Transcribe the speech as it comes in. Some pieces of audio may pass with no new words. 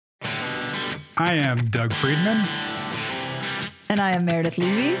I am Doug Friedman. And I am Meredith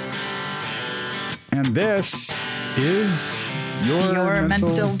Levy. And this is your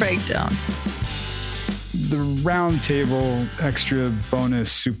mental breakdown. The Roundtable extra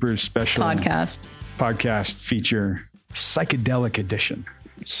bonus super special podcast feature, Psychedelic Edition.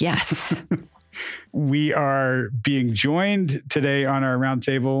 Yes. We are being joined today on our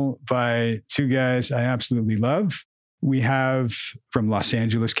roundtable by two guys I absolutely love. We have from Los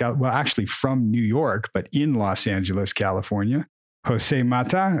Angeles, actually from New York, but in Los Angeles, California, Jose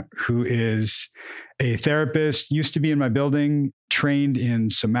Mata, who is a therapist, used to be in my building, trained in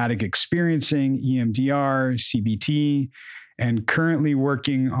somatic experiencing, EMDR, CBT, and currently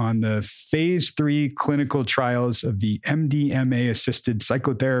working on the phase 3 clinical trials of the MDMA-assisted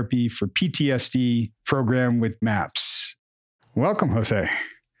psychotherapy for PTSD program with MAPS. Welcome, Jose.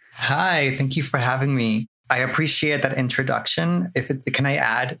 Hi, thank you for having me. I appreciate that introduction. Can I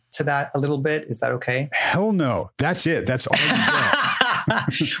add to that a little bit? Is that okay? Hell no. That's it. That's all you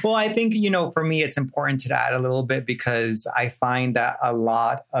get. Well, I think, for me, it's important to add a little bit because I find that a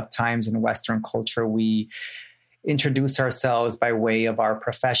lot of times in Western culture, we introduce ourselves by way of our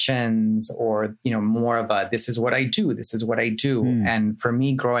professions or, more of a, this is what I do. This is what I do. And for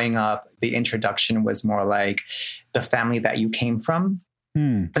me, growing up, the introduction was more like the family that you came from.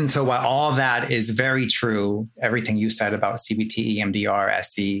 And so while all that is very true, everything you said about CBT, EMDR,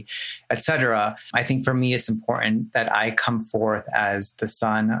 SE, etc., I think for me, it's important that I come forth as the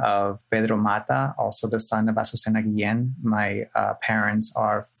son of Pedro Mata, also the son of Azucena Guillen. My parents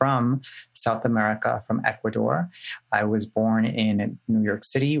are from South America, from Ecuador. I was born in New York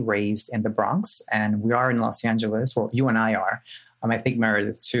City, raised in the Bronx, and we are in Los Angeles. Well, you and I are. I think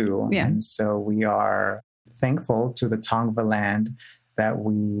Meredith too. Yeah. And so we are thankful to the Tongva land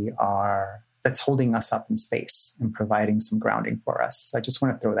that's holding us up in space and providing some grounding for us. So I just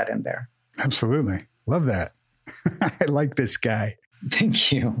want to throw that in there. Absolutely. Love that. I like this guy.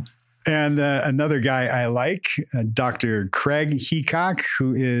 Thank you. And another guy I like, Dr. Craig Heacock,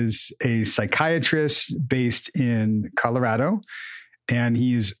 who is a psychiatrist based in Colorado. And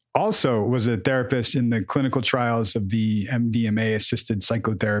he's also was a therapist in the clinical trials of the MDMA-assisted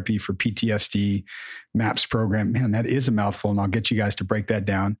psychotherapy for PTSD MAPS program. Man, that is a mouthful, and I'll get you guys to break that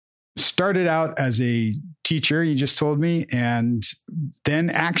down. Started out as a teacher, you just told me, and then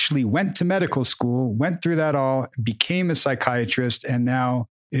actually went to medical school, went through that all, became a psychiatrist, and now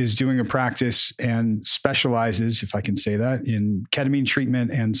is doing a practice and specializes, if I can say that, in ketamine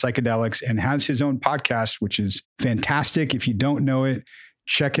treatment and psychedelics, and has his own podcast, which is fantastic. If you don't know it,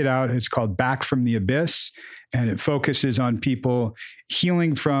 check it out. It's called Back from the Abyss, and it focuses on people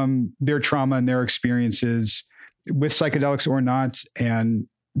healing from their trauma and their experiences with psychedelics or not, and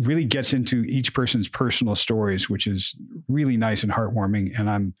really gets into each person's personal stories, which is really nice and heartwarming. And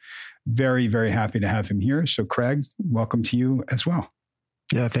I'm very, very happy to have him here. So Craig, welcome to you as well.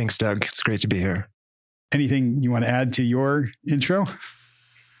 Yeah, thanks, Doug. It's great to be here. Anything you want to add to your intro?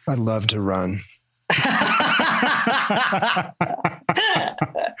 I love to run.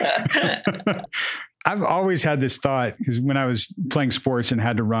 I've always had this thought, because when I was playing sports and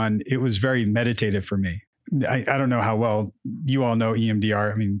had to run, it was very meditative for me. I don't know how well you all know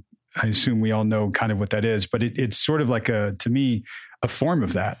EMDR. I mean, I assume we all know kind of what that is, but it's sort of like to me, a form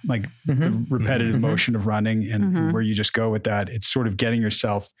of that, like the repetitive motion of running and where you just go with that. It's sort of getting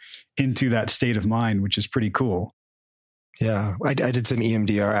yourself into that state of mind, which is pretty cool. Yeah. I did some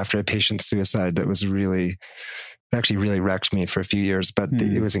EMDR after a patient's suicide that was really wrecked me for a few years, but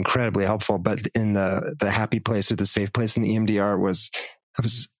it was incredibly helpful. But in the happy place or the safe place in the EMDR I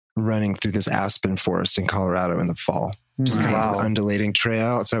was running through this aspen forest in Colorado in the fall, just kind of an undulating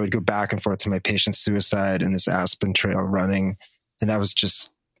trail. So I would go back and forth to my patient's suicide and this aspen trail running. And that was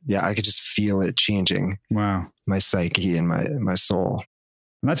just, I could just feel it changing. Wow. My psyche and my soul.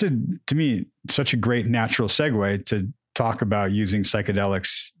 And that's to me, such a great natural segue to talk about using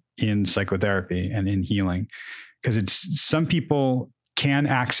psychedelics in psychotherapy and in healing. Because some people can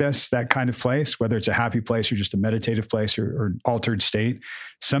access that kind of place, whether it's a happy place or just a meditative place or altered state.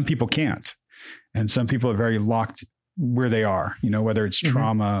 Some people can't. And some people are very locked where they are, whether it's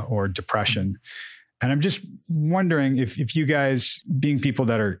trauma or depression. And I'm just wondering if you guys, being people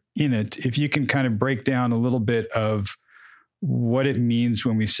that are in it, if you can kind of break down a little bit of what it means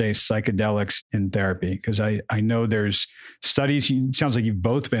when we say psychedelics in therapy. Because I know there's studies, it sounds like you've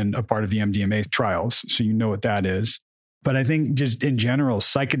both been a part of the MDMA trials, so you know what that is. But I think just in general,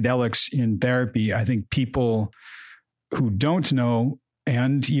 psychedelics in therapy, I think people who don't know,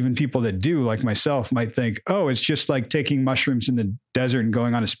 and even people that do, like myself, might think, oh, it's just like taking mushrooms in the desert and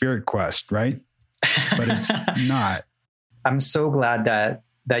going on a spirit quest, right? But it's not. I'm so glad that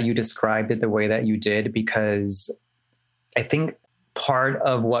that you described it the way that you did, because I think part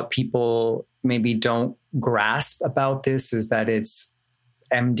of what people maybe don't grasp about this is that it's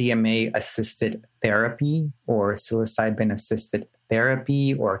MDMA assisted therapy or psilocybin assisted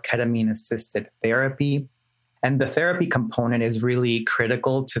therapy or ketamine assisted therapy. And the therapy component is really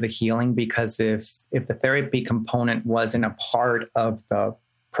critical to the healing, because if the therapy component wasn't a part of the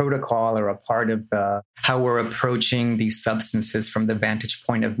protocol or a part of how we're approaching these substances from the vantage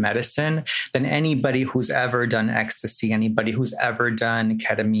point of medicine, then anybody who's ever done ecstasy, anybody who's ever done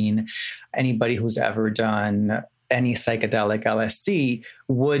ketamine, anybody who's ever done any psychedelic LSD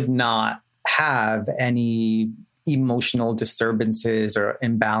would not have any emotional disturbances or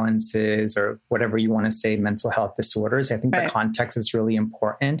imbalances or whatever you want to say, mental health disorders. I think the context is really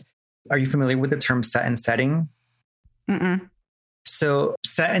important. Are you familiar with the term set and setting? Mm-mm. So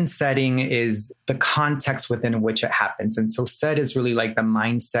set and setting is the context within which it happens. And so set is really like the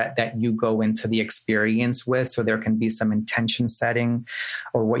mindset that you go into the experience with. So there can be some intention setting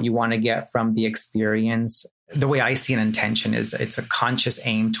or what you want to get from the experience. The way I see an intention is it's a conscious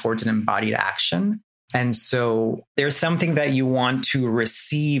aim towards an embodied action. And so there's something that you want to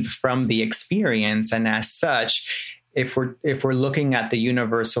receive from the experience. And as such, if we're looking at the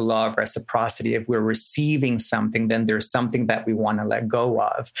universal law of reciprocity, if we're receiving something, then there's something that we want to let go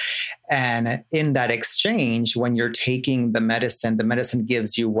of. And in that exchange, when you're taking the medicine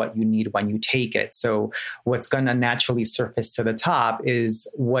gives you what you need when you take it. So what's going to naturally surface to the top is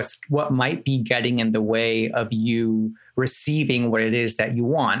what might be getting in the way of you receiving what it is that you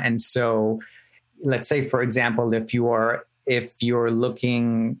want. And so let's say, for example, if you're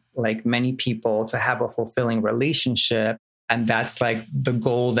looking, like many people, to have a fulfilling relationship, and that's like the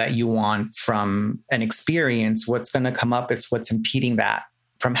goal that you want from an experience, what's going to come up is what's impeding that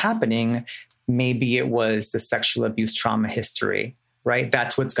from happening. Maybe it was the sexual abuse trauma history, right?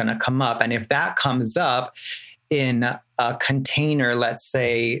 That's what's going to come up. And if that comes up in a container, let's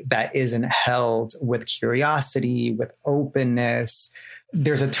say, that isn't held with curiosity, with openness,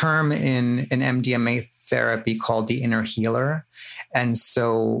 there's a term in MDMA therapy called the inner healer. And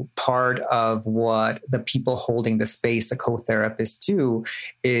so part of what the people holding the space, the co-therapists, do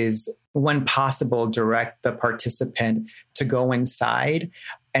is, when possible, direct the participant to go inside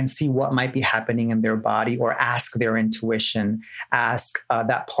and see what might be happening in their body, or ask their intuition, ask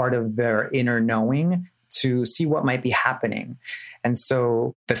that part of their inner knowing to see what might be happening. And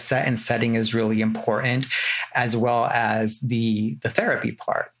so the set and setting is really important, as well as the therapy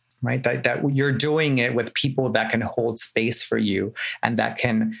part, right? That you're doing it with people that can hold space for you, and that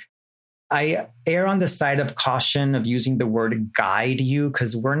can, I err on the side of caution of using the word guide you,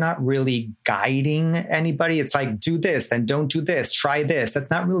 because we're not really guiding anybody. It's like, do this, then don't do this, try this. That's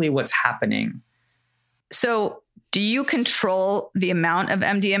not really what's happening. So do you control the amount of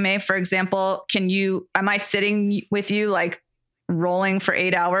MDMA? For example, am I sitting with you like rolling for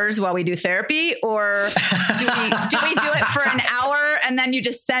 8 hours while we do therapy? Or do we do it for an hour and then you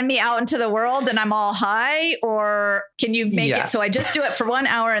just send me out into the world and I'm all high? Or can you make it so I just do it for 1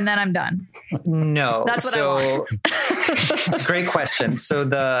 hour and then I'm done? No. That's what I want. Great question. So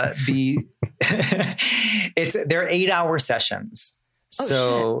they're 8-hour sessions.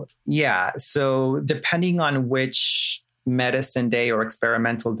 So depending on which medicine day or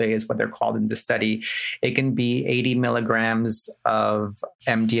experimental day is what they're called in the study, it can be 80 milligrams of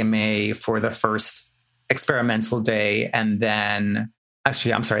MDMA for the first experimental day. And then,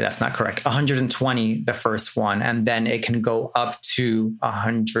 actually, I'm sorry, that's not correct. 120 the first one. And then it can go up to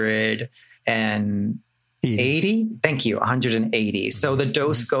 180. Thank you. 180. So the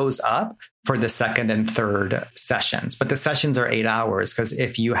dose goes up for the second and third sessions, but the sessions are 8 hours, because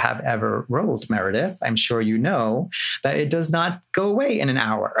if you have ever rolled, Meredith, I'm sure you know that it does not go away in an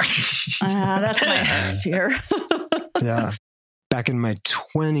hour. That's my fear. Yeah. Back in my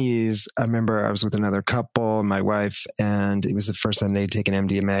 20s, I remember I was with another couple, my wife, and it was the first time they'd taken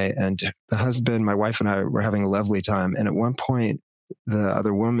MDMA, and the husband, my wife and I were having a lovely time. And at one point, the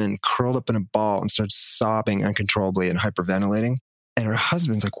other woman curled up in a ball and started sobbing uncontrollably and hyperventilating. And her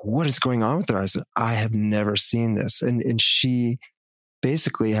husband's like, what is going on with her? I said, I have never seen this. And she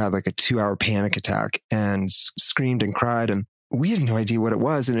basically had like a 2-hour panic attack and screamed and cried. And we had no idea what it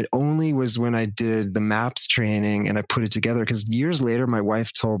was. And it only was when I did the MAPS training and I put it together, because years later, my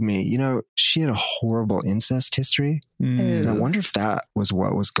wife told me, she had a horrible incest history. And I wonder if that was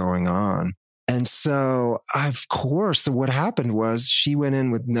what was going on. And so, of course, what happened was she went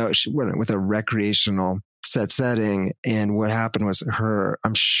in with a recreational setting. And what happened was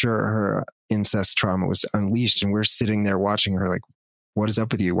I'm sure her incest trauma was unleashed. And we're sitting there watching her like, what is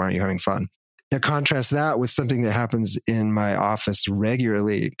up with you? Why aren't you having fun? Now contrast that with something that happens in my office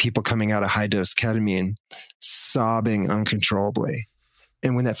regularly, people coming out of high dose ketamine, sobbing uncontrollably.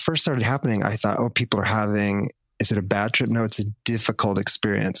 And when that first started happening, I thought, oh, people are having, is it a bad trip? No, it's a difficult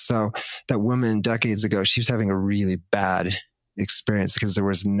experience. So that woman decades ago, she was having a really bad experience because there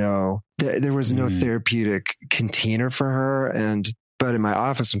was no therapeutic container for her. But in my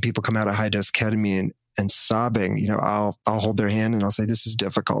office, when people come out of high dose ketamine and sobbing, you know, I'll hold their hand and I'll say, this is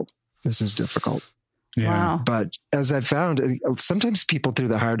difficult. This is difficult. Yeah. Wow. But as I've found, sometimes people through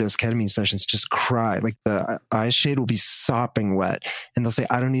the higher dose ketamine sessions just cry. Like the eye shade will be sopping wet and they'll say,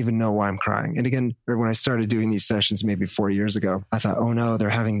 I don't even know why I'm crying. And again, when I started doing these sessions maybe 4 years ago, I thought, oh no, they're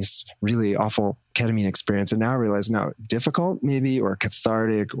having this really awful ketamine experience. And now I realize difficult maybe, or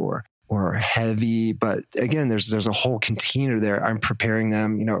cathartic or heavy. But again, there's a whole container there. I'm preparing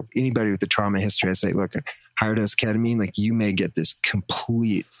them, you know, anybody with a trauma history, I say, look, higher dose ketamine, like you may get this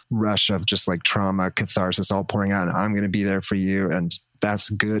complete rush of just like trauma, catharsis all pouring out, and I'm going to be there for you. And that's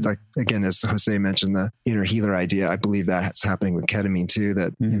good. Like, again, as Jose mentioned, the inner healer idea, I believe that's happening with ketamine too,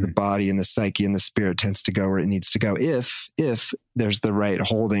 that you know, the body and the psyche and the spirit tends to go where it needs to go if there's the right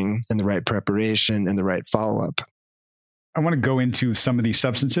holding and the right preparation and the right follow-up. I want to go into some of these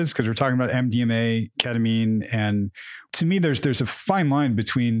substances because we're talking about MDMA, ketamine, and to me, there's a fine line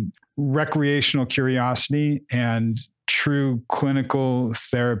between recreational curiosity and true clinical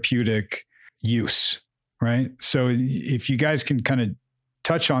therapeutic use, right? So if you guys can kind of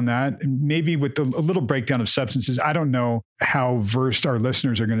touch on that, maybe with a little breakdown of substances. I don't know how versed our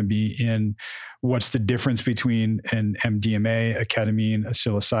listeners are going to be in what's the difference between an MDMA, a ketamine, a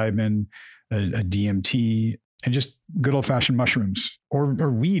psilocybin, a DMT, and just good old-fashioned mushrooms or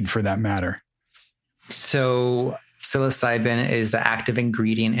weed for that matter. So psilocybin is the active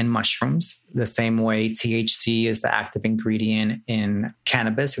ingredient in mushrooms, the same way THC is the active ingredient in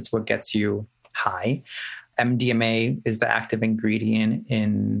cannabis. It's what gets you high. MDMA is the active ingredient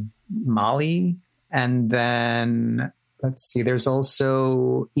in Molly. And then, let's see, there's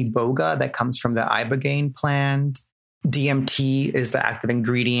also Iboga that comes from the ibogaine plant. DMT is the active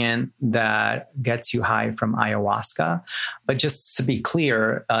ingredient that gets you high from ayahuasca. But just to be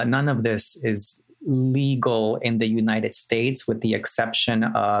clear, none of this is legal in the United States, with the exception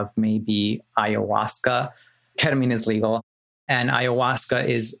of maybe ayahuasca. Ketamine is legal, and ayahuasca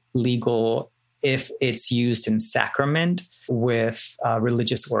is legal if it's used in sacrament with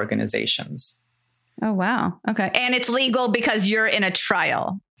religious organizations. Oh, wow. Okay. And it's legal because you're in a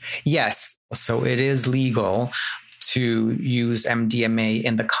trial. Yes. So it is legal to use MDMA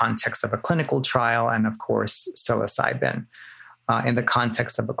in the context of a clinical trial, and of course, psilocybin in the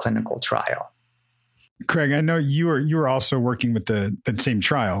context of a clinical trial. Craig, I know you were also working with the same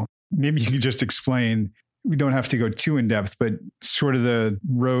trial. Maybe you could just explain, we don't have to go too in depth, but sort of the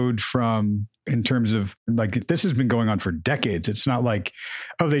road from, in terms of like, this has been going on for decades. It's not like,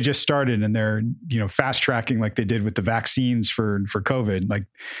 oh, they just started and they're, fast tracking like they did with the vaccines for COVID. Like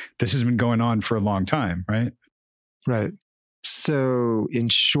this has been going on for a long time, right? Right. So in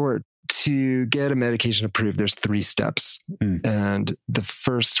short, to get a medication approved, there's 3 steps. And the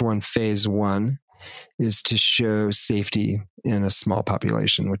first one, phase 1, is to show safety in a small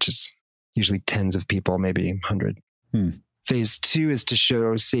population, which is usually tens of people, maybe 100. Phase 2 is to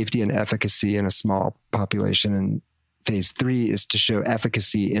show safety and efficacy in a small population. And phase 3 is to show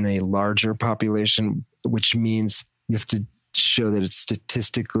efficacy in a larger population, which means you have to show that it's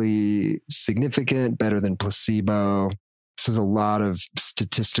statistically significant, better than placebo. So there's a lot of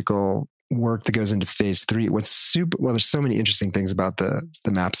statistical work that goes into phase 3. There's so many interesting things about the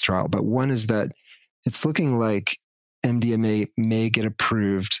MAPS trial, but one is that it's looking like MDMA may get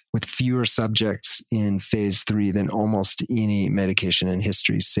approved with fewer subjects in phase 3 than almost any medication in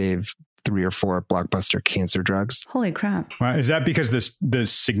history, save 3 or 4 blockbuster cancer drugs. Holy crap. Wow. Is that because the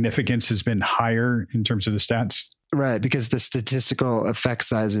significance has been higher in terms of the stats? Right, because the statistical effect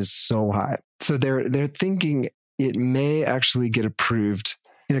size is so high. So they're thinking it may actually get approved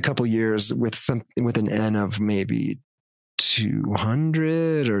in a couple of years with an N of maybe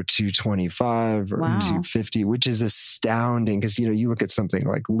 200 or 225 or 250, which is astounding because, you look at something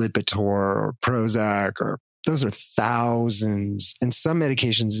like Lipitor or Prozac, or those are thousands. And some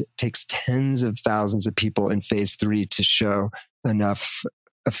medications, it takes tens of thousands of people in phase 3 to show enough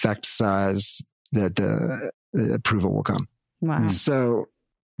effect size that the approval will come. Wow. So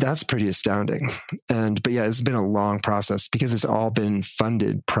that's pretty astounding. But yeah, it's been a long process because it's all been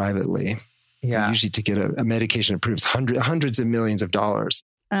funded privately. Yeah. Usually to get a medication approved, hundreds of millions of dollars.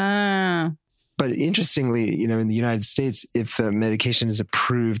 But interestingly, in the United States, if a medication is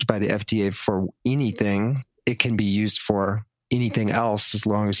approved by the FDA for anything, it can be used for anything else as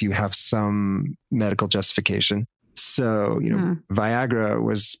long as you have some medical justification. So, Viagra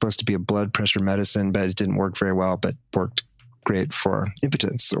was supposed to be a blood pressure medicine, but it didn't work very well, but worked great for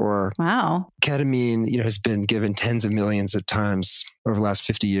impotence. Or wow, ketamine, has been given tens of millions of times over the last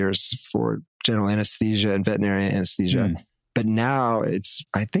 50 years for general anesthesia and veterinary anesthesia. But now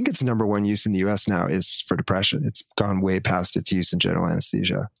I think its number one use in the US now is for depression. It's gone way past its use in general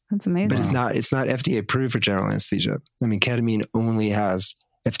anesthesia. That's amazing. But it's not FDA approved for general anesthesia. I mean, ketamine only has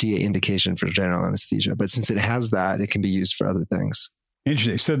FDA indication for general anesthesia, but since it has that, it can be used for other things.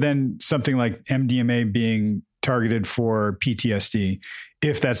 Interesting. So then something like MDMA being targeted for PTSD,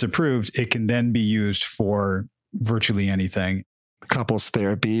 if that's approved, it can then be used for virtually anything. Couples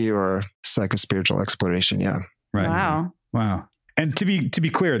therapy or psychospiritual exploration. Yeah. Right. Wow. And to be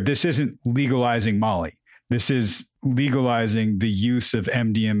clear, this isn't legalizing Molly. This is legalizing the use of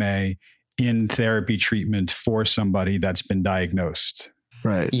MDMA in therapy treatment for somebody that's been diagnosed.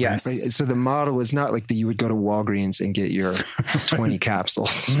 Right. Yes. Right. So the model is not like you would go to Walgreens and get your 20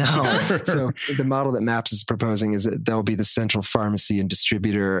 capsules. No. So the model that MAPS is proposing is that there'll be the central pharmacy and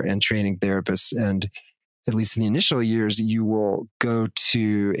distributor and training therapists. And at least in the initial years, you will go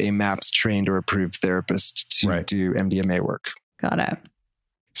to a MAPS trained or approved therapist to do MDMA work. Got it.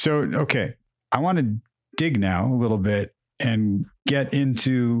 So, okay. I want to dig now a little bit and get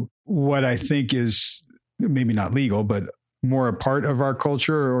into what I think is maybe not legal, but more a part of our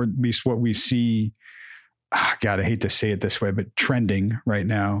culture, or at least what we see. God, I hate to say it this way, but trending right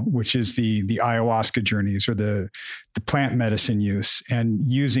now, which is the ayahuasca journeys or the plant medicine use, and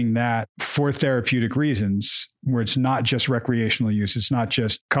using that for therapeutic reasons, where it's not just recreational use. It's not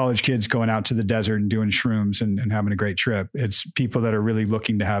just college kids going out to the desert and doing shrooms and having a great trip. It's people that are really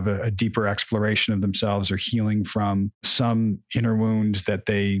looking to have a deeper exploration of themselves or healing from some inner wound that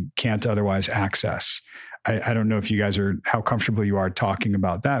they can't otherwise access. I don't know if you guys how comfortable you are talking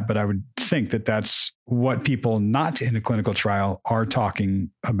about that, but I would think that that's what people not in a clinical trial are talking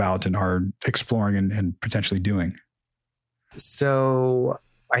about and are exploring and potentially doing. So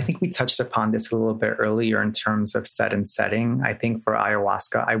I think we touched upon this a little bit earlier in terms of set and setting. I think for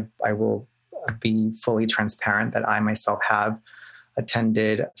ayahuasca, I will be fully transparent that I myself have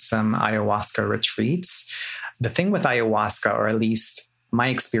attended some ayahuasca retreats. The thing with ayahuasca, or at least my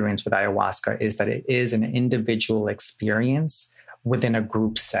experience with ayahuasca, is that it is an individual experience within a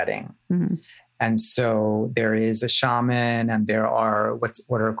group setting. Mm-hmm. And so there is a shaman and there are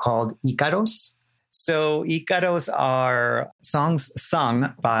what are called icaros. So icaros are songs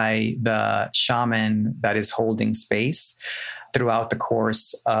sung by the shaman that is holding space throughout the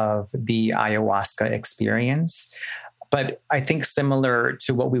course of the ayahuasca experience. But I think similar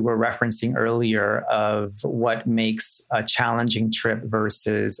to what we were referencing earlier of what makes a challenging trip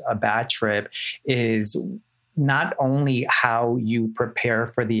versus a bad trip is not only how you prepare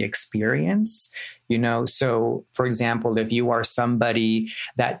for the experience, so for example, if you are somebody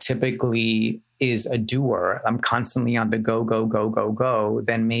that typically is a doer, I'm constantly on the go,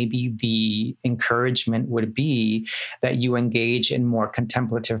 then maybe the encouragement would be that you engage in more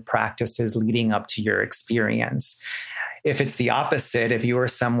contemplative practices leading up to your experience. If it's the opposite, if you are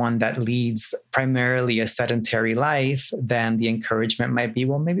someone that leads primarily a sedentary life, then the encouragement might be,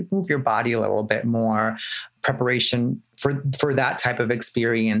 well, maybe move your body a little bit more. Preparation for that type of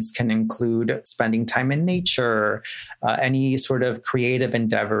experience can include spending time in nature, any sort of creative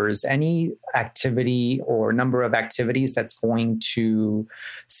endeavors, any activity or number of activities that's going to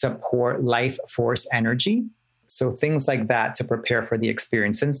support life force energy. So things like that to prepare for the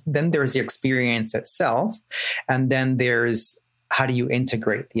experience. And then there's the experience itself. And then there's how do you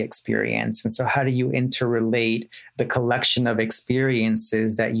integrate the experience? And so how do you interrelate the collection of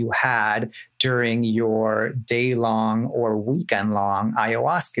experiences that you had during your day-long or weekend-long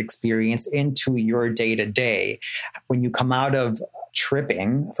ayahuasca experience into your day-to-day? When you come out of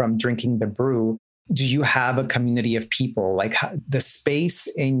tripping from drinking the brew, do you have a community of people? Like the space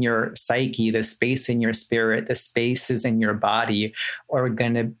in your psyche, the space in your spirit, the spaces in your body are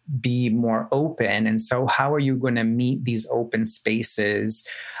going to be more open. And so how are you going to meet these open spaces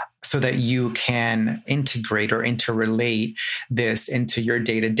so that you can integrate or interrelate this into your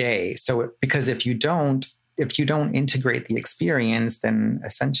day-to-day? So because if you don't integrate the experience, then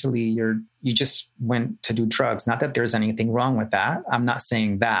essentially you just went to do drugs. Not that there's anything wrong with that. I'm not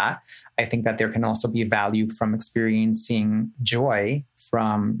saying that. I think that there can also be value from experiencing joy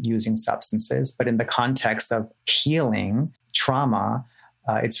from using substances. But in the context of healing trauma,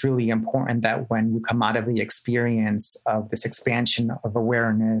 it's really important that when you come out of the experience of this expansion of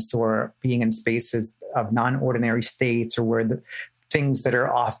awareness or being in spaces of non-ordinary states or where the things that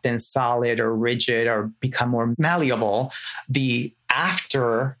are often solid or rigid or become more malleable. The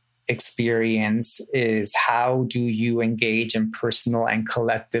after experience is how do you engage in personal and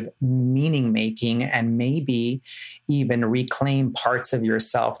collective meaning making, and maybe even reclaim parts of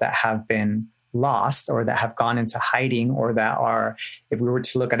yourself that have been lost or that have gone into hiding, or that are, if we were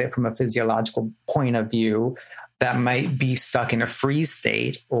to look at it from a physiological point of view, that might be stuck in a freeze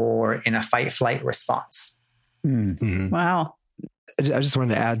state or in a fight flight response. Mm-hmm. Wow. I just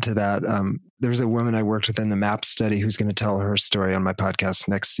wanted to add to that. There was a woman I worked with in the MAP study who's going to tell her story on my podcast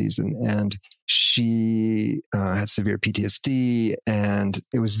next season. And she had severe PTSD. And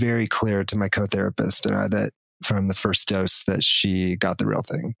it was very clear to my co-therapist and I that from the first dose that she got the real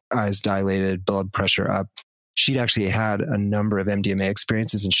thing. Eyes dilated, blood pressure up. She'd actually had a number of MDMA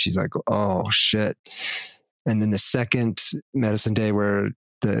experiences and she's like, oh shit. And then the second medicine day where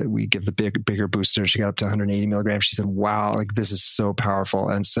we give the bigger booster, she got up to 180 milligrams. She said, wow, like this is so powerful.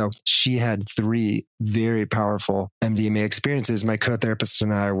 And so she had 3 very powerful MDMA experiences. My co-therapist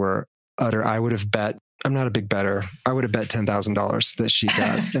and I were I would have bet, I'm not a big bettor. I would have bet $10,000 that she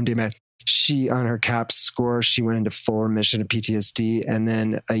got MDMA. She, on her CAPS score, she went into full remission of PTSD. And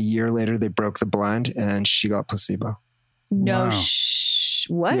then a year later, they broke the blind and she got placebo. No, wow.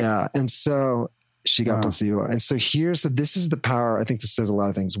 What? Yeah. And so she got placebo. And so this is the power. I think this says a lot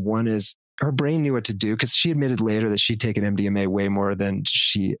of things. One is her brain knew what to do because she admitted later that she'd taken MDMA way more than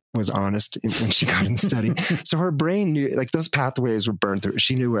she was honest when she got in the study. So her brain knew, like those pathways were burned through.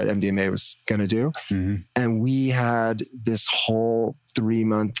 She knew what MDMA was going to do. Mm-hmm. And we had this whole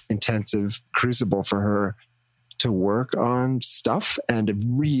 3-month intensive crucible for her to work on stuff, and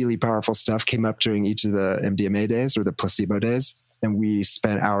really powerful stuff came up during each of the MDMA days or the placebo days. And we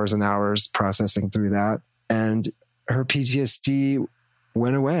spent hours and hours processing through that. And her PTSD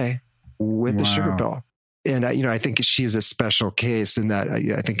went away with the sugar pill. And, I think she is a special case in that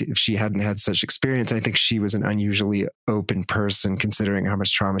I think if she hadn't had such experience, I think she was an unusually open person considering how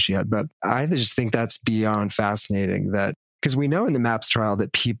much trauma she had. But I just think that's beyond fascinating that, because we know in the MAPS trial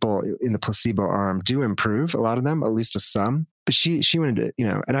that people in the placebo arm do improve, a lot of them, at least to some. But she went into,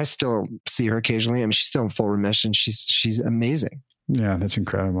 and I still see her occasionally. I mean, she's still in full remission. She's amazing. Yeah, that's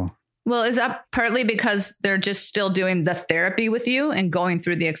incredible. Well, is that partly because they're just still doing the therapy with you and going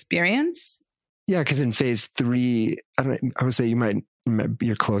through the experience? Yeah, because in phase 3, I would say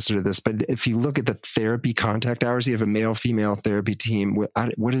you're closer to this, but if you look at the therapy contact hours, you have a male-female therapy team.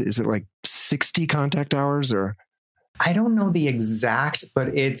 What is it, like 60 contact hours or? I don't know the exact,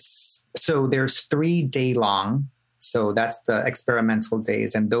 but there's 3 day long. So that's the experimental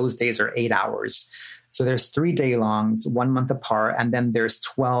days. And those days are 8 hours. So there's 3 day longs, 1 month apart. And then there's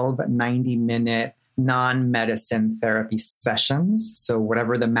 12 90-minute non-medicine therapy sessions. So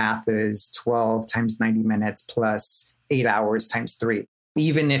whatever the math is, 12 times 90 minutes plus 8 hours times 3.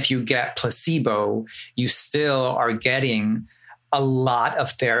 Even if you get placebo, you still are getting a lot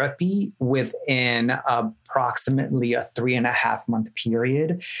of therapy within approximately a 3.5 month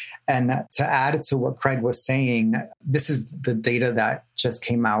period. And to add to what Craig was saying, this is the data that just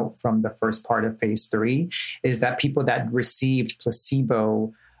came out from the first part of phase 3, is that people that received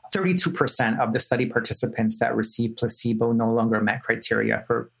placebo, 32% of the study participants that received placebo no longer met criteria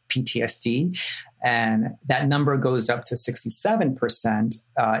for PTSD. And that number goes up to 67%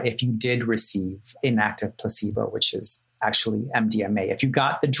 if you did receive inactive placebo, which is actually MDMA. If you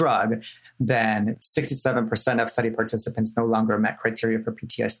got the drug, then 67% of study participants no longer met criteria for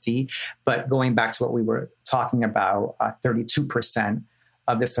PTSD. But going back to what we were talking about, 32%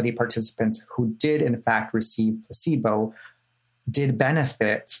 of the study participants who did in fact receive placebo did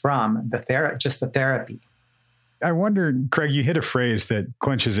benefit from the therapy. I wonder, Craig, you hit a phrase that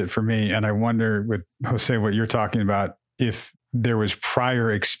clinches it for me. And I wonder with Jose, what you're talking about, if there was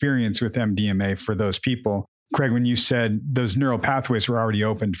prior experience with MDMA for those people. Craig, when you said those neural pathways were already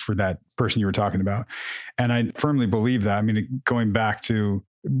opened for that person you were talking about. And I firmly believe that. I mean, going back to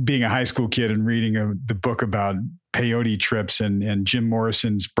being a high school kid and reading the book about peyote trips and Jim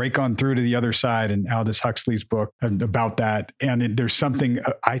Morrison's Break On Through to the Other Side and Aldous Huxley's book about that. And there's something,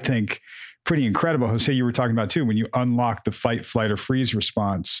 I think, pretty incredible. Jose, you were talking about too, when you unlock the fight, flight, or freeze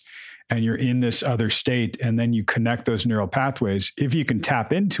response and you're in this other state and then you connect those neural pathways. If you can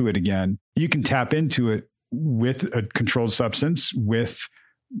tap into it again, you can tap into it with a controlled substance, with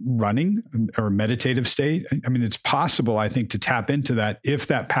running or meditative state. I mean, it's possible, I think, to tap into that if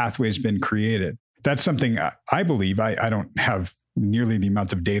that pathway has been created. That's something I believe. I don't have nearly the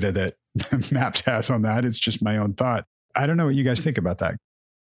amount of data that MAPS has on that. It's just my own thought. I don't know what you guys think about that.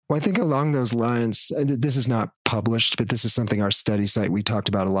 Well, I think along those lines, this is not published, but this is something our study site we talked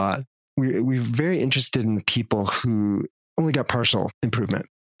about a lot. We're very interested in the people who only got partial improvement.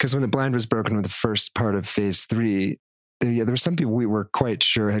 Because when the blind was broken with the first part of phase 3, there were some people we were quite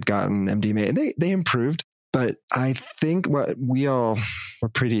sure had gotten MDMA, and they improved. But I think what we all were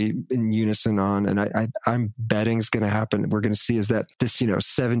pretty in unison on, and I'm betting is going to happen, we're going to see is that this,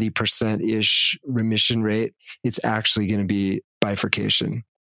 70%-ish remission rate, it's actually going to be bifurcation.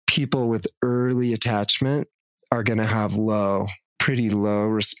 People with early attachment are going to have pretty low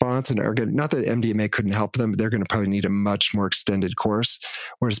response, and are going, not that MDMA couldn't help them, but they're going to probably need a much more extended course.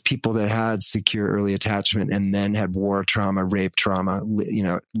 Whereas people that had secure early attachment and then had war trauma, rape trauma,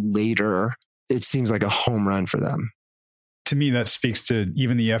 later, it seems like a home run for them. To me, that speaks to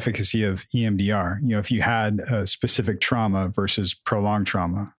even the efficacy of EMDR. If you had a specific trauma versus prolonged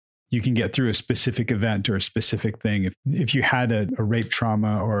trauma, you can get through a specific event or a specific thing. If you had a rape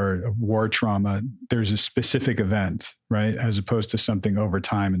trauma or a war trauma, there's a specific event, right? As opposed to something over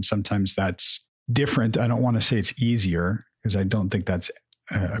time. And sometimes that's different. I don't want to say it's easier, because I don't think that's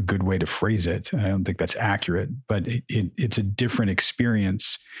a good way to phrase it. I don't think that's accurate, but it's a different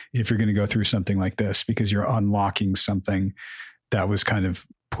experience if you're going to go through something like this, because you're unlocking something that was kind of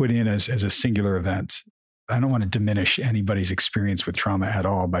put in as a singular event. I don't want to diminish anybody's experience with trauma at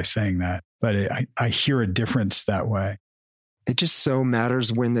all by saying that, but I hear a difference that way. It just so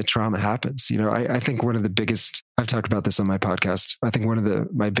matters when the trauma happens. I think one of the biggest, I've talked about this on my podcast, I think one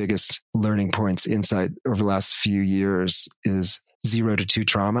of my biggest learning points insight over the last few years is 0 to 2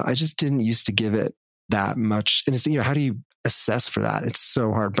 trauma. I just didn't used to give it that much. And it's, how do you assess for that? It's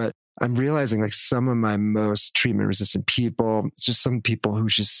so hard. But I'm realizing like some of my most treatment resistant people, it's just some people who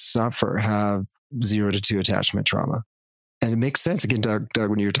just suffer, have 0 to 2 attachment trauma. And it makes sense. Again, Doug,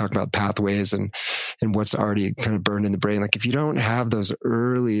 when you were talking about pathways and what's already kind of burned in the brain, like if you don't have those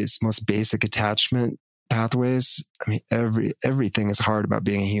earliest, most basic attachment pathways, I mean, everything is hard about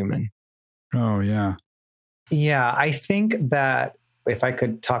being a human. Oh, yeah. Yeah, I think that if I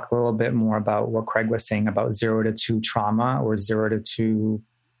could talk a little bit more about what Craig was saying about 0 to 2 trauma or 0 to 2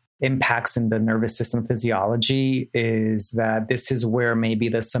 impacts in the nervous system physiology, is that this is where maybe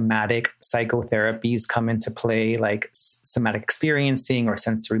the somatic psychotherapies come into play, like somatic experiencing or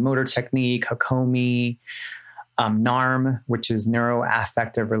sensory motor technique, Hakomi, NARM, which is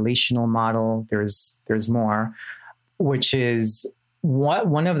neuroaffective relational model. There's more, which is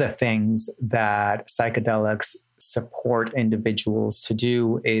one of the things that psychedelics support individuals to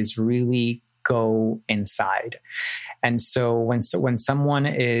do is really go inside. And so when someone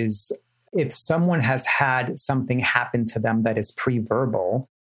if someone has had something happen to them that is pre-verbal,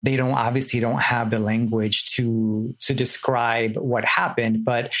 they don't have the language to describe what happened,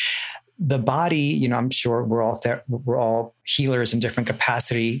 but the body, I'm sure we're all healers in different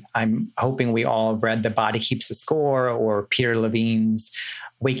capacity. I'm hoping we all have read The Body Keeps the Score or Peter Levine's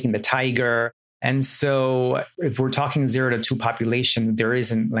Waking the Tiger. And so if we're talking 0 to 2 population, there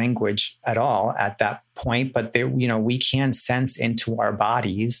isn't language at all at that point, but there, we can sense into our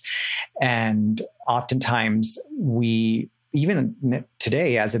bodies. And oftentimes even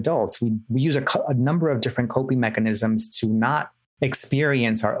today as adults, we use a number of different coping mechanisms to not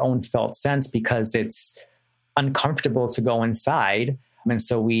experience our own felt sense because it's uncomfortable to go inside. And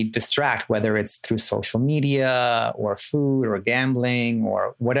so we distract, whether it's through social media or food or gambling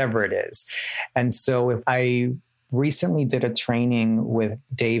or whatever it is. And so if I recently did a training with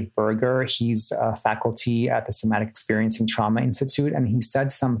Dave Berger, he's a faculty at the Somatic Experiencing Trauma Institute, and he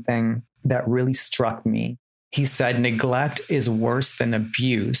said something that really struck me. He said, neglect is worse than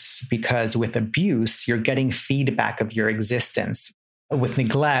abuse because with abuse, you're getting feedback of your existence. With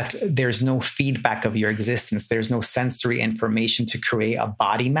neglect, there's no feedback of your existence. There's no sensory information to create a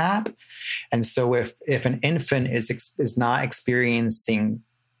body map. And so if an infant is not experiencing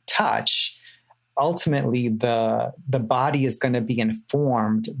touch, ultimately the body is going to be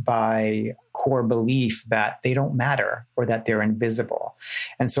informed by core belief that they don't matter or that they're invisible.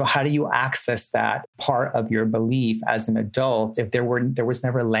 And so how do you access that part of your belief as an adult if there was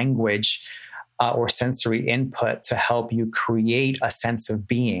never language or sensory input to help you create a sense of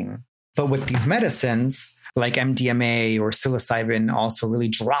being? But with these medicines like MDMA or psilocybin also really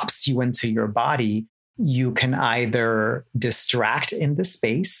drops you into your body, you can either distract in the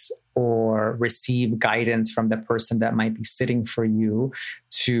space or receive guidance from the person that might be sitting for you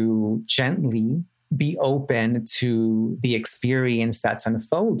to gently be open to the experience that's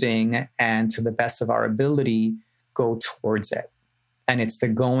unfolding and to the best of our ability, go towards it. And it's the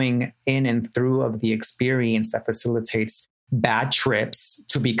going in and through of the experience that facilitates bad trips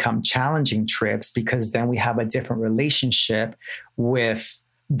to become challenging trips, because then we have a different relationship with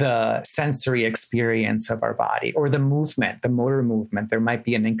the sensory experience of our body or the movement, the motor movement. There might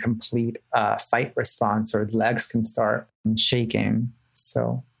be an incomplete fight response, or legs can start shaking.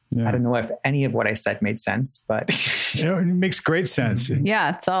 So I don't know if any of what I said made sense, but it makes great sense.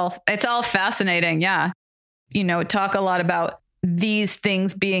 Yeah, it's all fascinating. Yeah. Talk a lot about these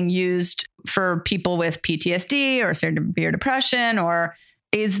things being used for people with PTSD or severe depression, or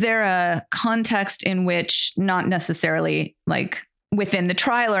is there a context in which, not necessarily like within the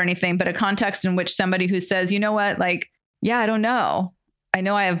trial or anything, but a context in which somebody who says, you know what, like, yeah, I don't know. I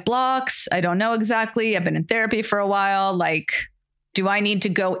know I have blocks. I don't know exactly. I've been in therapy for a while. Like, do I need to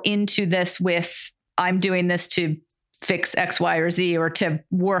go into this with, I'm doing this to fix X, Y, or Z, or to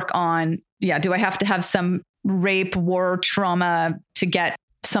work on, do I have to have some rape, war, trauma to get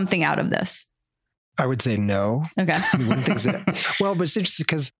something out of this? I would say no. Okay. One of the things but it's interesting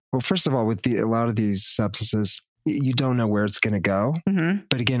because, first of all, with a lot of these substances, you don't know where it's going to go. Mm-hmm.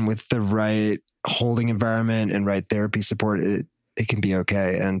 But again, with the right holding environment and right therapy support, it can be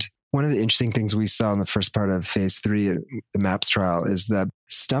okay. And one of the interesting things we saw in the first part of phase 3, the MAPS trial, is that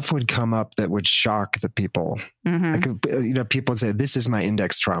stuff would come up that would shock the people. Mm-hmm. Like, people would say, this is my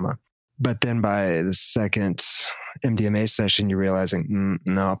index trauma. But then by the second MDMA session, you're realizing,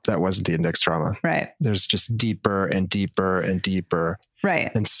 no, that wasn't the index trauma. Right. There's just deeper and deeper and deeper.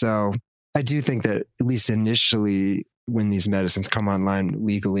 Right. And so I do think that at least initially, when these medicines come online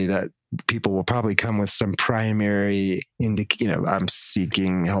legally, that people will probably come with some primary, I'm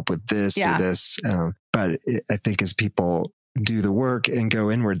seeking help with this or this. But I think as people do the work and go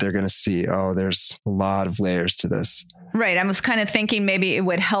inward, they're going to see, there's a lot of layers to this. Right. I was kind of thinking maybe it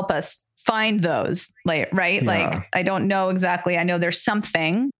would help us find those layers, right? Yeah. Like, I don't know exactly. I know there's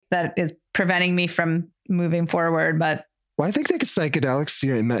something that is preventing me from moving forward, but. Well, I think that psychedelics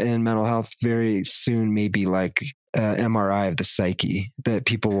in mental health very soon may be like MRI of the psyche, that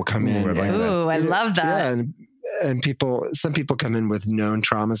people will come in. I love that. Yeah, and some people come in with known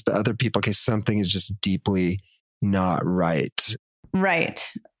traumas, but other people, something is just deeply not right.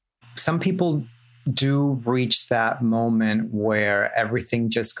 Right. Some people do reach that moment where everything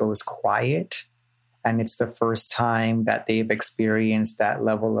just goes quiet, and it's the first time that they've experienced that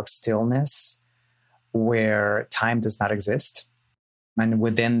level of stillness where time does not exist. And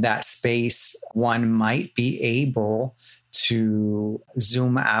within that space, one might be able to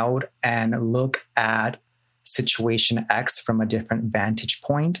zoom out and look at situation X from a different vantage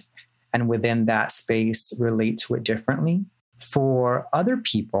point, and within that space relate to it differently. For other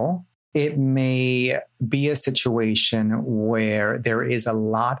people, it may be a situation where there is a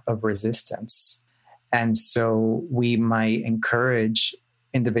lot of resistance. And so we might encourage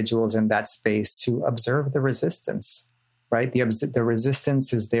individuals in that space to observe the resistance, right? The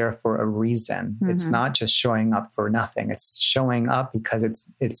resistance is there for a reason. Mm-hmm. It's not just showing up for nothing. It's showing up because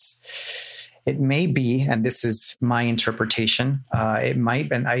it may be, and this is my interpretation, it might,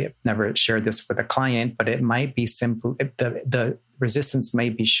 and I never shared this with a client, but it might be simple. The resistance may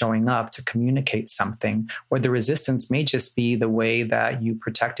be showing up to communicate something, or the resistance may just be the way that you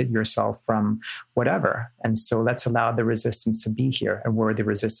protected yourself from whatever. And so let's allow the resistance to be here, and where the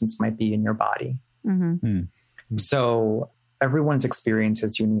resistance might be in your body. Mm-hmm. Mm-hmm. So everyone's experience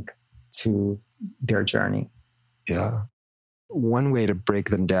is unique to their journey. Yeah. One way to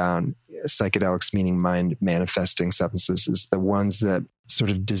break them down, psychedelics meaning mind manifesting substances, is the ones that sort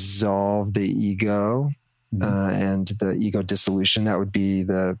of dissolve the ego. And the ego dissolution, that would be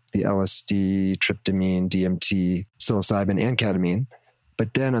the LSD, tryptamine, DMT, psilocybin, and ketamine.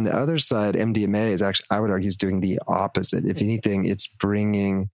 But then on the other side, MDMA is actually, I would argue, is doing the opposite. If anything, it's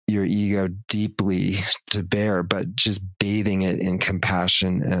bringing your ego deeply to bear, but just bathing it in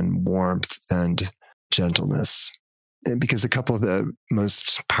compassion and warmth and gentleness. And because a couple of the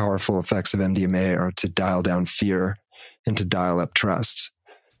most powerful effects of MDMA are to dial down fear and to dial up trust.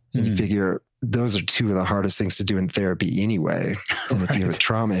 And you figure those are two of the hardest things to do in therapy anyway. And if you have a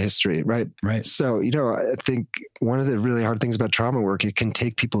trauma history, right? Right. So, I think one of the really hard things about trauma work, it can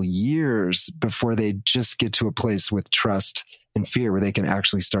take people years before they just get to a place with trust and fear where they can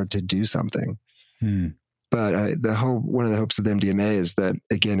actually start to do something. But one of the hopes of the MDMA is that,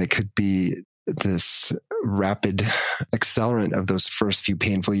 again, it could be this rapid accelerant of those first few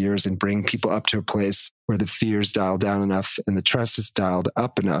painful years and bring people up to a place where the fear's dialed down enough and the trust is dialed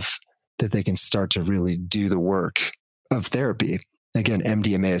up enough that they can start to really do the work of therapy. Again,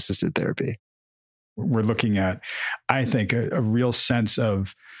 MDMA assisted therapy. We're looking at, I think, a real sense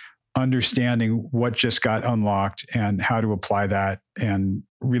of understanding what just got unlocked and how to apply that, and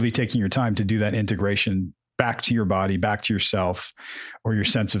really taking your time to do that integration back to your body, back to yourself or your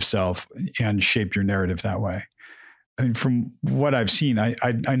sense of self, and shape your narrative that way. And from what I've seen,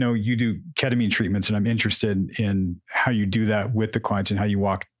 I know you do ketamine treatments, and I'm interested in how you do that with the clients and how you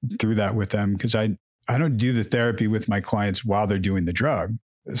walk through that with them. Because I don't do the therapy with my clients while they're doing the drug.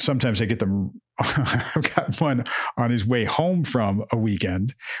 Sometimes I get them. I've got one on his way home from a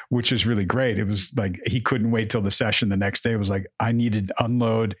weekend, which is really great. It was like he couldn't wait till the session the next day. It was like, I needed to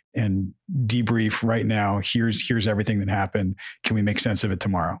unload and debrief right now. Here's everything that happened. Can we make sense of it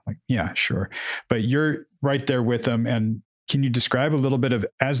tomorrow? Like, yeah, sure. But you're right there with them. And can you describe a little bit of,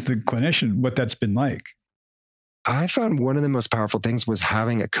 as the clinician, what that's been like? I found one of the most powerful things was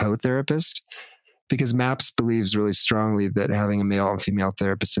having a co-therapist, because MAPS believes really strongly that having a male and female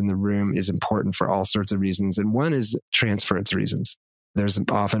therapist in the room is important for all sorts of reasons. And one is transference reasons. There's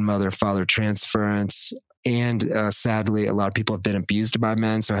often mother-father transference. And sadly, a lot of people have been abused by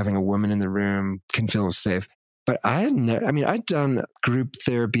men. So having a woman in the room can feel safe. But I'd done group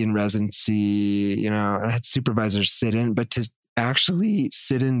therapy in residency, I had supervisors sit in, but to actually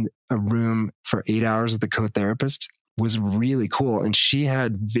sit in a room for 8 hours with a co-therapist was really cool. And she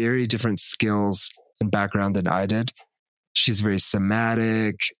had very different skills and background than I did. She's very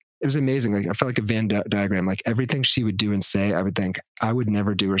somatic. It was amazing. Like, I felt like a Venn diagram. Like, everything she would do and say, I would think I would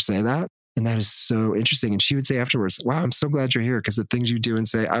never do or say that. And that is so interesting. And she would say afterwards, wow, I'm so glad you're here, because the things you do and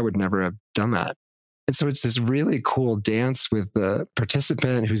say, I would never have done that. And so it's this really cool dance with the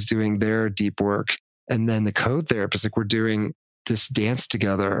participant who's doing their deep work. And then the co-therapist, like, we're doing this dance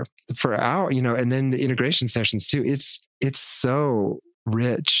together for an hour, and then the integration sessions too. It's so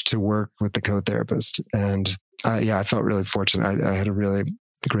rich to work with the co-therapist. And I felt really fortunate. I had a really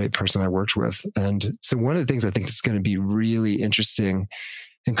great person I worked with. And so one of the things I think is going to be really interesting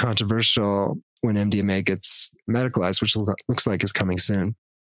and controversial when MDMA gets medicalized, which looks like is coming soon,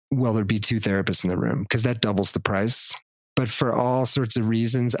 will there be 2 therapists in the room? Because that doubles the price. But for all sorts of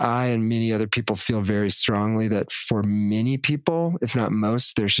reasons, I and many other people feel very strongly that for many people, if not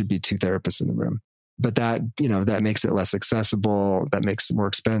most, there should be 2 therapists in the room. But that makes it less accessible, that makes it more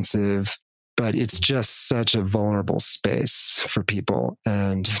expensive. But it's just such a vulnerable space for people.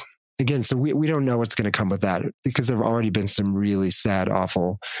 And again, so we don't know what's going to come with that, because there have already been some really sad,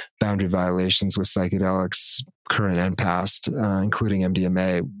 awful boundary violations with psychedelics, current and past, including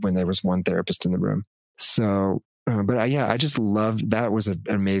MDMA, when there was 1 therapist in the room. So, I just loved that. Was an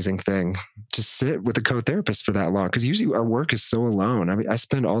amazing thing to sit with a co-therapist for that long, because usually our work is so alone. I mean, I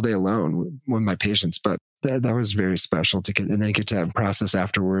spend all day alone with my patients, but that was very special to get, and then get to process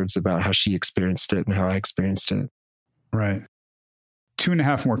afterwards about how she experienced it and how I experienced it. Right.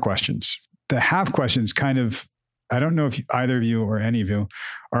 2.5 more questions. The half questions kind of, I don't know if either of you or any of you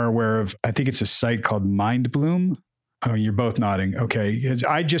are aware of, I think it's a site called MindBloom. Oh, you're both nodding. Okay.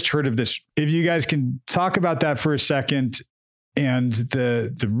 I just heard of this. If you guys can talk about that for a second. And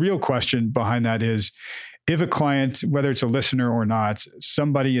the real question behind that is, if a client, whether it's a listener or not,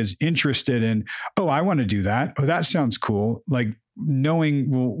 somebody is interested in, oh, I want to do that. Oh, that sounds cool. Like knowing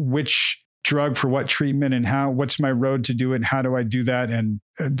which drug for what treatment and what's my road to do it and how do I do that? And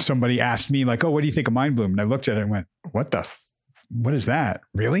somebody asked me like, oh, what do you think of MindBloom? And I looked at it and went, what is that?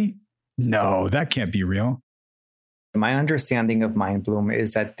 Really? No, that can't be real. My understanding of MindBloom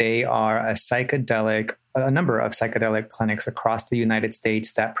is that they are a number of psychedelic clinics across the United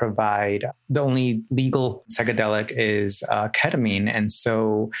States that provide, the only legal psychedelic is ketamine. And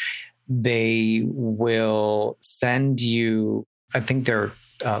so they will send you, I think they're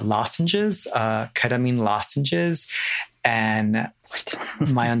lozenges, ketamine lozenges. And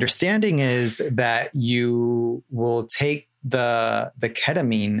my understanding is that you will take the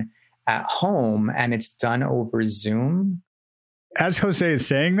ketamine at home and it's done over Zoom. As Jose is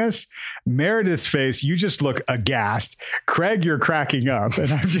saying this, Meredith's face, you just look aghast. Craig, you're cracking up,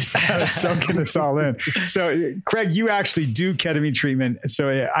 and I'm just kind of soaking this all in. So, Craig, you actually do ketamine treatment.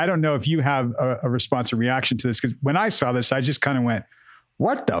 So I don't know if you have a response or reaction to this, because when I saw this, I just kind of went,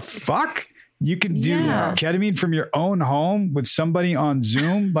 what the fuck? You can do ketamine from your own home with somebody on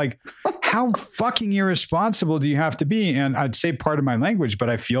Zoom? Like, how fucking irresponsible do you have to be? And I'd say part of my language, but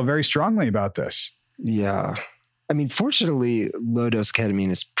I feel very strongly about this. Yeah. I mean, fortunately, low-dose ketamine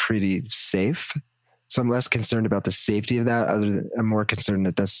is pretty safe. So I'm less concerned about the safety of that. I'm more concerned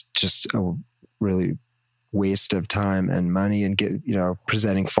that that's just a really waste of time and money and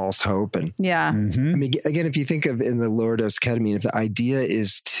presenting false hope. And yeah. Mm-hmm. I mean, again, if you think of in the lower dose ketamine, if the idea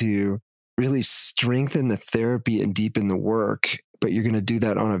is to really strengthen the therapy and deepen the work, but you're going to do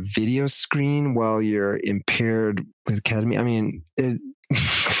that on a video screen while you're impaired with ketamine.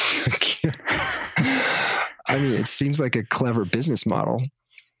 I mean, it seems like a clever business model,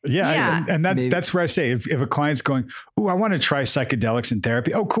 Yeah. And that's where I say, if a client's going, oh, I want to try psychedelics in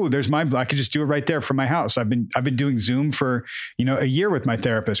therapy. Oh, cool. There's I could just do it right there from my house. I've been doing Zoom for, a year with my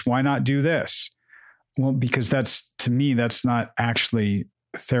therapist. Why not do this? Well, because to me, that's not actually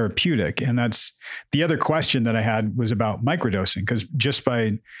therapeutic. And that's the other question that I had was about microdosing, because just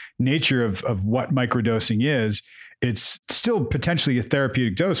by nature of what microdosing is, it's still potentially a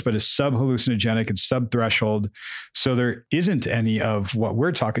therapeutic dose, but it's sub-hallucinogenic, it's sub-threshold. So there isn't any of what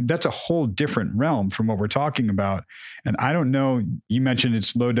we're talking. That's a whole different realm from what we're talking about. And I don't know, you mentioned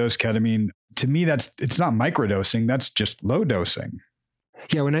it's low-dose ketamine. To me, it's not microdosing, that's just low dosing.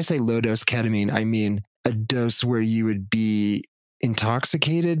 Yeah, when I say low-dose ketamine, I mean a dose where you would be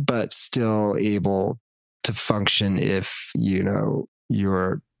intoxicated, but still able to function if,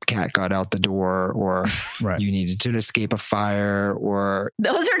 your cat got out the door or right. You needed to escape a fire or...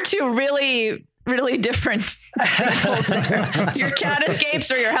 Those are two really, really different examples there. Your cat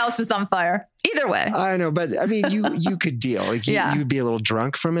escapes or your house is on fire. Either way. I know, but I mean, you could deal. Like you would be a little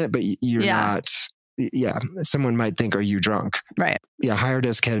drunk from it, but you're not... Yeah, someone might think, are you drunk? Right. Yeah, higher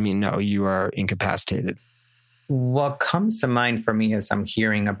dose ketamine, no, you are incapacitated. What comes to mind for me as I'm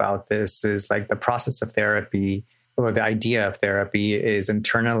hearing about this is like the process of therapy, or the idea of therapy is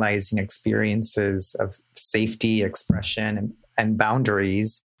internalizing experiences of safety, expression, and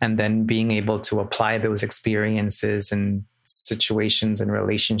boundaries, and then being able to apply those experiences in situations and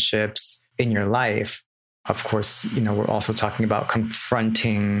relationships in your life. Of course, we're also talking about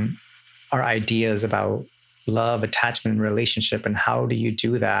confronting our ideas about love, attachment, and relationship. And how do you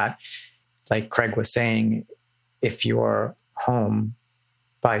do that? Like Craig was saying, if you're home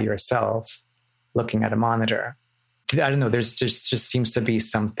by yourself looking at a monitor, I don't know, there's just seems to be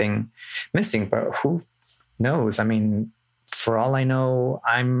something missing, but who knows? I mean, for all I know,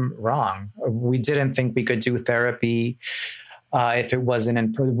 I'm wrong. We didn't think we could do therapy if it wasn't,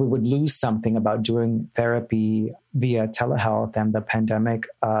 and we would lose something about doing therapy via telehealth, and the pandemic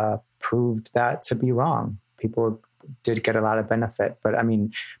proved that to be wrong. People did get a lot of benefit, but I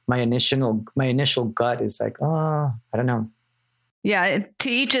mean, my initial gut is like, I don't know. Yeah, to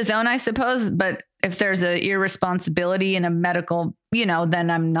each his own, I suppose. But if there's a irresponsibility in a medical, then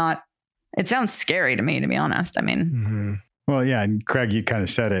I'm not. It sounds scary to me, to be honest. I mean, mm-hmm. Well, yeah, and Craig, you kind of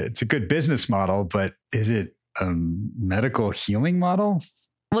said it. It's a good business model, but is it a medical healing model?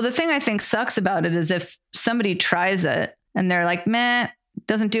 Well, the thing I think sucks about it is if somebody tries it and they're like, meh,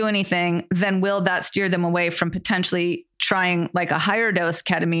 doesn't do anything, then will that steer them away from potentially trying like a higher dose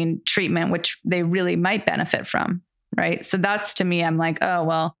ketamine treatment, which they really might benefit from, right? So that's, to me, I'm like, oh,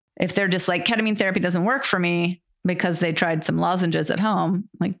 well, if they're just like, ketamine therapy doesn't work for me because they tried some lozenges at home,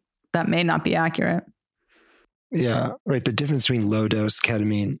 like that may not be accurate. Yeah, right. The difference between low dose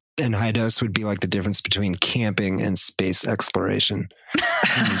ketamine and high dose would be like the difference between camping and space exploration.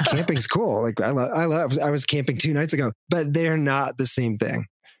 Camping's cool. Like I was camping 2 nights ago, but they're not the same thing.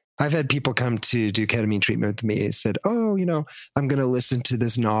 I've had people come to do ketamine treatment with me, said, oh, I'm going to listen to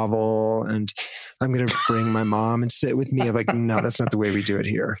this novel and I'm going to bring my mom and sit with me. I'm like, no, that's not the way we do it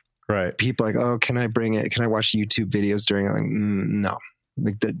here. Right. People are like, oh, can I bring it? Can I watch YouTube videos during it? I'm like, no.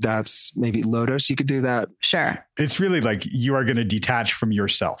 Like that's maybe low dose. You could do that. Sure. It's really like you are going to detach from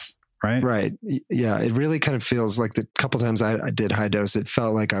yourself, right? Right. Yeah. It really kind of feels like the couple times I did high dose, it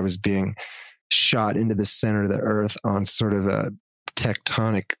felt like I was being shot into the center of the earth on sort of a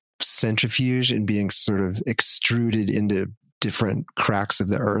tectonic centrifuge and being sort of extruded into different cracks of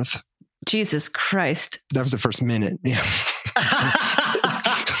the earth. Jesus Christ. That was the first minute. Yeah.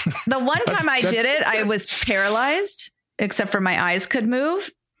 The one time I did it, I was paralyzed. Except for my eyes could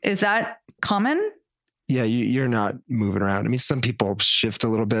move. Is that common? Yeah, you're not moving around. I mean, some people shift a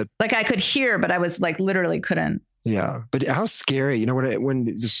little bit. Like I could hear, but I was like literally couldn't. Yeah, but how scary,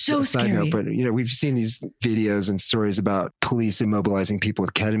 when so side scary. note, but we've seen these videos and stories about police immobilizing people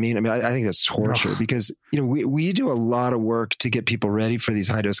with ketamine. I mean, I think that's torture because we do a lot of work to get people ready for these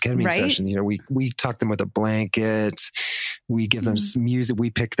high dose ketamine sessions. We tuck them with a blanket, we give them some music,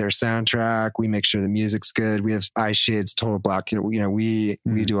 we pick their soundtrack, we make sure the music's good, we have eye shades, total black. We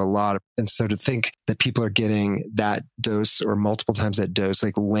do a lot of, and so to think that people are getting that dose or multiple times that dose,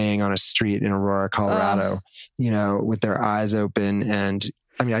 like laying on a street in Aurora, Colorado. With their eyes open. And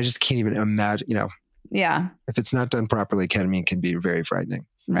I mean, I just can't even imagine, Yeah. If it's not done properly, ketamine can be very frightening.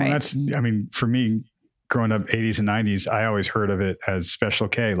 Right. Well, for me, growing up 80s and 90s, I always heard of it as Special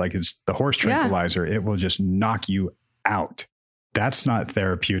K, like it's the horse tranquilizer. Yeah. It will just knock you out. That's not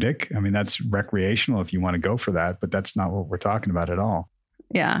therapeutic. I mean, that's recreational if you want to go for that, but that's not what we're talking about at all.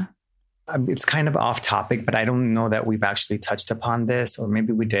 Yeah. It's kind of off topic, but I don't know that we've actually touched upon this, or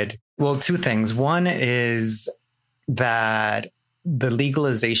maybe we did. Well, 2 things. One is that the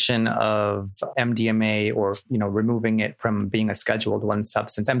legalization of MDMA, or removing it from being a Scheduled I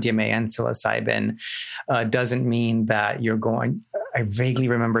substance, MDMA and psilocybin, doesn't mean that you're going. I vaguely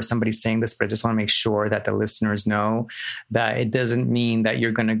remember somebody saying this, but I just want to make sure that the listeners know that it doesn't mean that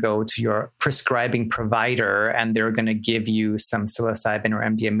you're going to go to your prescribing provider and they're going to give you some psilocybin or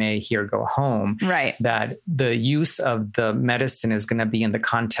MDMA, here, go home. Right. That the use of the medicine is going to be in the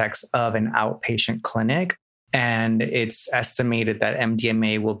context of an outpatient clinic. And it's estimated that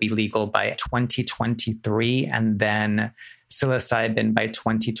MDMA will be legal by 2023 and then psilocybin by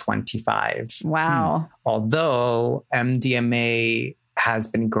 2025. Wow. Although MDMA has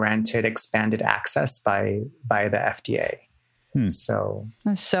been granted expanded access by the FDA. So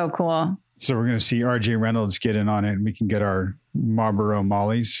that's so cool. So we're going to see RJ Reynolds get in on it, and we can get our Marlboro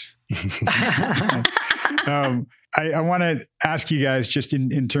Mollies. I want to ask you guys, just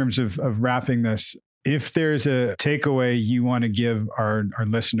in terms of wrapping this, if there's a takeaway you want to give our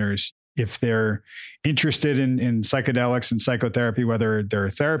listeners, if they're interested in psychedelics and psychotherapy, whether they're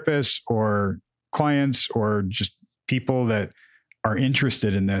therapists or clients or just people that are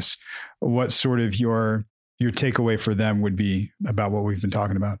interested in this, what sort of your takeaway for them would be about what we've been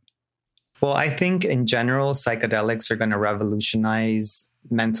talking about? Well, I think in general, psychedelics are going to revolutionize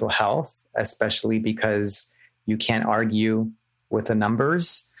mental health, especially because you can't argue with the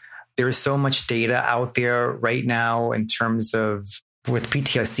numbers. There's so much data out there right now in terms of, with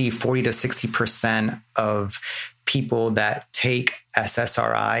PTSD, 40 to 60% of people that take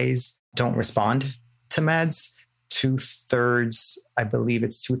SSRIs don't respond to meds. 2/3, I believe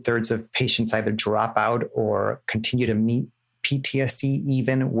it's 2/3 of patients either drop out or continue to meet PTSD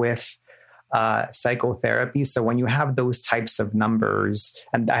even with psychotherapy. So when you have those types of numbers,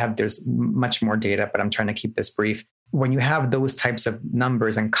 and there's much more data, but I'm trying to keep this brief. When you have those types of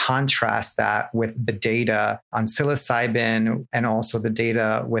numbers and contrast that with the data on psilocybin and also the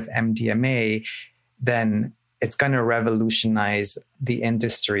data with MDMA, then it's going to revolutionize the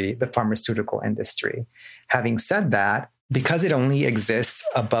industry, the pharmaceutical industry. Having said that, because it only exists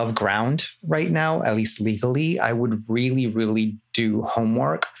above ground right now, at least legally, I would really, really do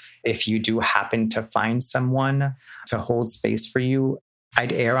homework. If you do happen to find someone to hold space for you,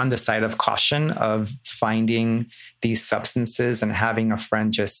 I'd err on the side of caution of finding these substances and having a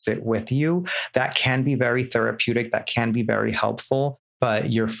friend just sit with you. That can be very therapeutic. That can be very helpful.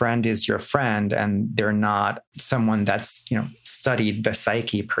 But your friend is your friend, and they're not someone that's studied the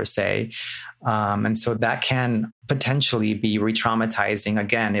psyche per se. And so that can potentially be re-traumatizing.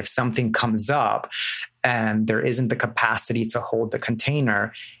 Again, if something comes up and there isn't the capacity to hold the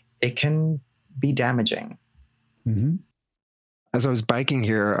container, it can be damaging. Mm-hmm. As I was biking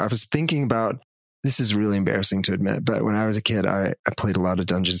here, I was thinking about, this is really embarrassing to admit, but when I was a kid, I played a lot of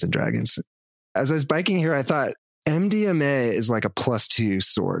Dungeons and Dragons. As I was biking here, I thought MDMA is like a +2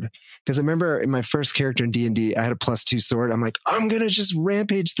 sword. Because I remember in my first character in D&D, I had a +2 sword. I'm like, I'm going to just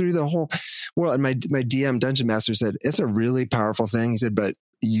rampage through the whole world. And my DM, Dungeon Master, said, it's a really powerful thing. He said, but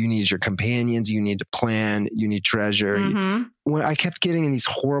you need your companions, you need to plan, you need treasure. Mm-hmm. When I kept getting in these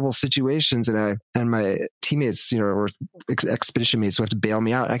horrible situations, and my teammates, or expedition mates who have to bail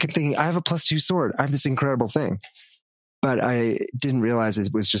me out, I kept thinking, I have a +2 sword. I have this incredible thing. But I didn't realize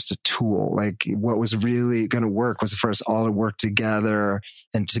it was just a tool. Like, what was really going to work was for us all to work together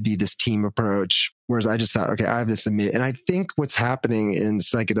and to be this team approach. Whereas I just thought, okay, I have this amazing. And I think what's happening in the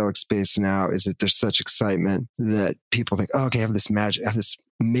psychedelic space now is that there's such excitement that people think, oh, okay, I have this magic, I have this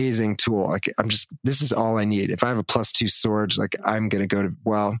amazing tool. Like, this is all I need. If I have a +2 sword, like, I'm going to go to,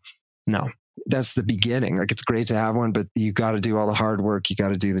 well, no. That's the beginning. Like, it's great to have one, but you got to do all the hard work. You got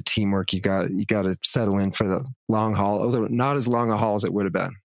to do the teamwork. You got to settle in for the long haul, although not as long a haul as it would have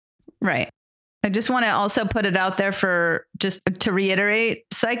been. Right. I just want to also put it out there for just to reiterate,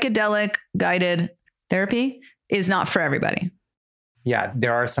 psychedelic guided therapy is not for everybody. Yeah,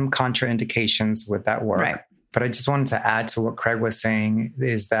 there are some contraindications with that work. Right. But I just wanted to add to what Craig was saying,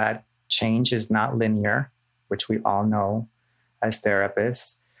 is that change is not linear, which we all know as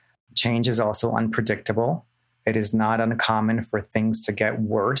therapists. Change is also unpredictable. It is not uncommon for things to get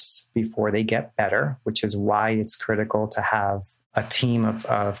worse before they get better, which is why it's critical to have a team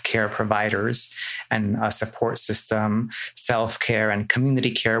of care providers and a support system, self-care and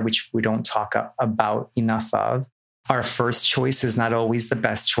community care, which we don't talk about enough of. Our first choice is not always the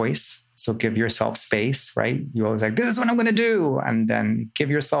best choice. So give yourself space, right? You always like, this is what I'm going to do. And then give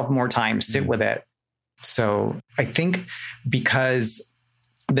yourself more time, sit with it. So I think because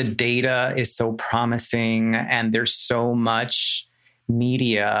the data is so promising and there's so much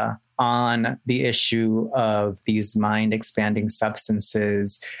media on the issue of these mind expanding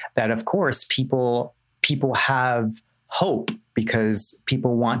substances that, of course, people have hope because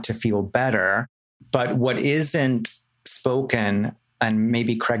people want to feel better. But what isn't spoken, and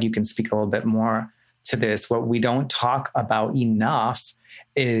maybe Craig, you can speak a little bit more to this, what we don't talk about enough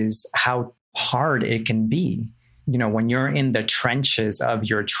is how hard it can be. You know, when you're in the trenches of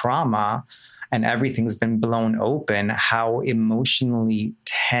your trauma and everything's been blown open, how emotionally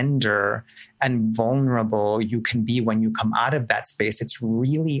tender and vulnerable you can be when you come out of that space. It's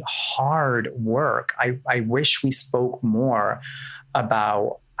really hard work. I wish we spoke more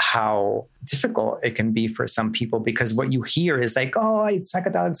about how difficult it can be for some people, because what you hear is like, oh,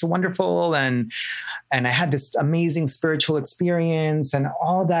 psychedelics are wonderful. And I had this amazing spiritual experience, and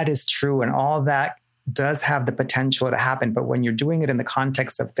all that is true. And all that does have the potential to happen. But when you're doing it in the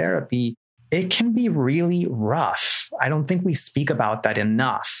context of therapy, it can be really rough. I don't think we speak about that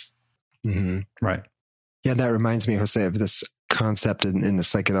enough. Mm-hmm. Right. Yeah, that reminds me, Jose, of this concept in the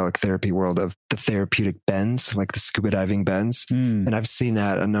psychedelic therapy world of the therapeutic bends, like the scuba diving bends. And I've seen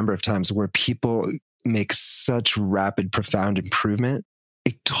that a number of times where people make such rapid, profound improvement.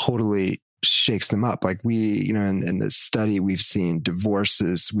 It totally shakes them up. Like in the study, we've seen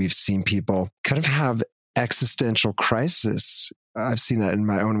divorces, we've seen people kind of have existential crisis. I've seen that in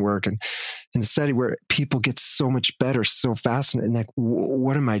my own work and in the study where people get so much better so fast. And like,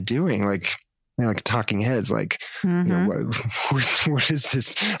 what am I doing? Like talking heads, like, what is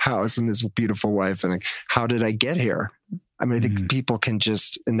this house and this beautiful wife? And like, how did I get here? I mean, I think people can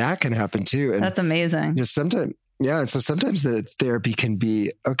just, and that can happen too. And that's amazing. Sometimes, yeah. So sometimes the therapy can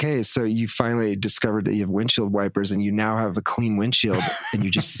be, okay, so you finally discovered that you have windshield wipers and you now have a clean windshield and you're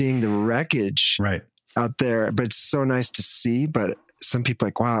just seeing the wreckage out there. But it's so nice to see. But some people are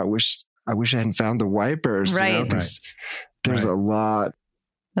like, wow, I wish I hadn't found the wipers. Right. Because there's a lot.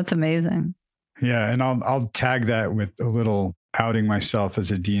 That's amazing. Yeah. And I'll tag that with a little outing myself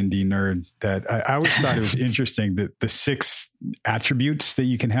as a D&D nerd, that I always thought it was interesting that the 6 attributes that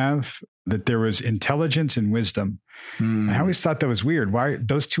you can have, that there was intelligence and wisdom. I always thought that was weird. Why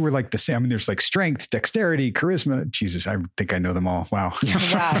those 2 were like the same? I mean, there's like strength, dexterity, charisma. Jesus, I think I know them all. Wow.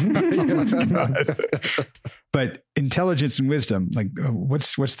 But intelligence and wisdom, like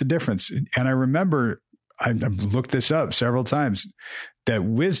what's the difference? And I remember I've looked this up several times, that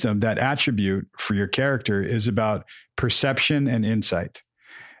wisdom, that attribute for your character, is about perception and insight.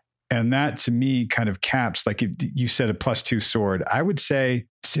 And that to me kind of caps, like if you said a +2 sword, I would say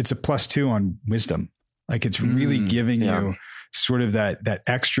it's a +2 on wisdom. Like it's really giving you sort of that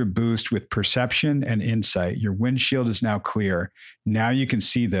extra boost with perception and insight. Your windshield is now clear. Now you can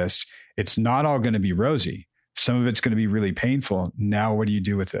see this. It's not all going to be rosy. Some of it's going to be really painful. Now, what do you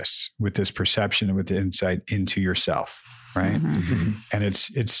do with this perception and with the insight into yourself? Right. And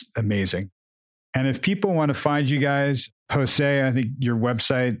it's amazing. And if people want to find you guys, Jose, I think your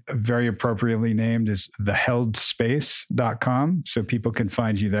website, very appropriately named, is theheldspace.com. So people can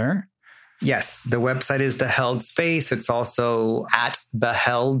find you there. Yes, the website is The Held Space. It's also at The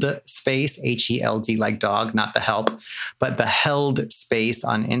Held Space, HELD, like dog, not The Help, but The Held Space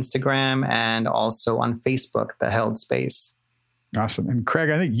on Instagram and also on Facebook, The Held Space. Awesome. And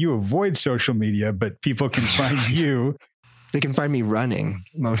Craig, I think you avoid social media, but people can find you. They can find me running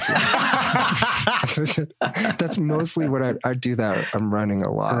mostly. That's mostly what I do. That I'm running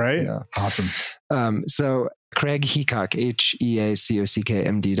a lot. Right. Yeah. Awesome. So Craig Heacock,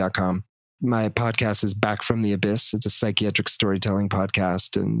 HEACOCKMD.com. My podcast is Back from the Abyss. It's a psychiatric storytelling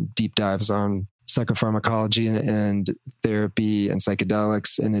podcast and deep dives on psychopharmacology and therapy and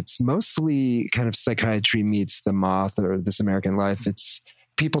psychedelics. And it's mostly kind of psychiatry meets The Moth or This American Life. It's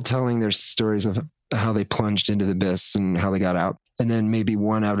people telling their stories of how they plunged into the abyss and how they got out. And then maybe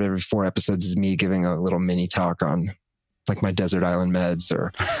 1 out of every 4 episodes is me giving a little mini talk on like my desert island meds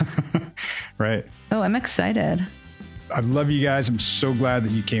or. Right. Oh, I'm excited. I love you guys. I'm so glad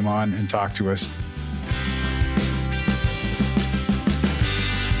that you came on and talked to us.